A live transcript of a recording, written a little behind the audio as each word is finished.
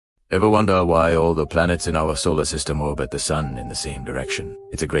Ever wonder why all the planets in our solar system orbit the sun in the same direction?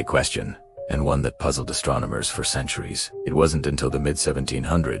 It's a great question, and one that puzzled astronomers for centuries. It wasn't until the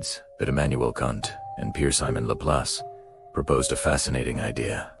mid-1700s that Immanuel Kant and Pierre-Simon Laplace proposed a fascinating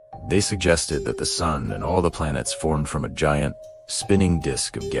idea. They suggested that the sun and all the planets formed from a giant, spinning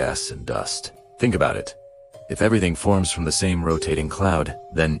disk of gas and dust. Think about it. If everything forms from the same rotating cloud,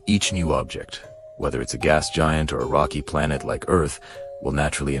 then each new object, whether it's a gas giant or a rocky planet like Earth, will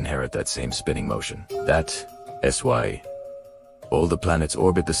naturally inherit that same spinning motion. That is why all the planets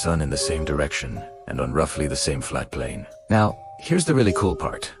orbit the sun in the same direction and on roughly the same flat plane. Now, here's the really cool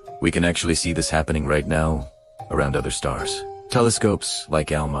part. We can actually see this happening right now around other stars. Telescopes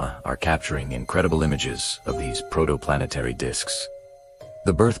like ALMA are capturing incredible images of these protoplanetary disks,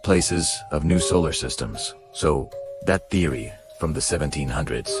 the birthplaces of new solar systems. So, that theory from the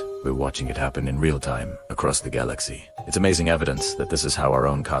 1700s, we're watching it happen in real time across the galaxy. It's amazing evidence that this is how our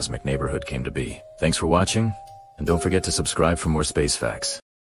own cosmic neighborhood came to be. Thanks for watching, and don't forget to subscribe for more space facts.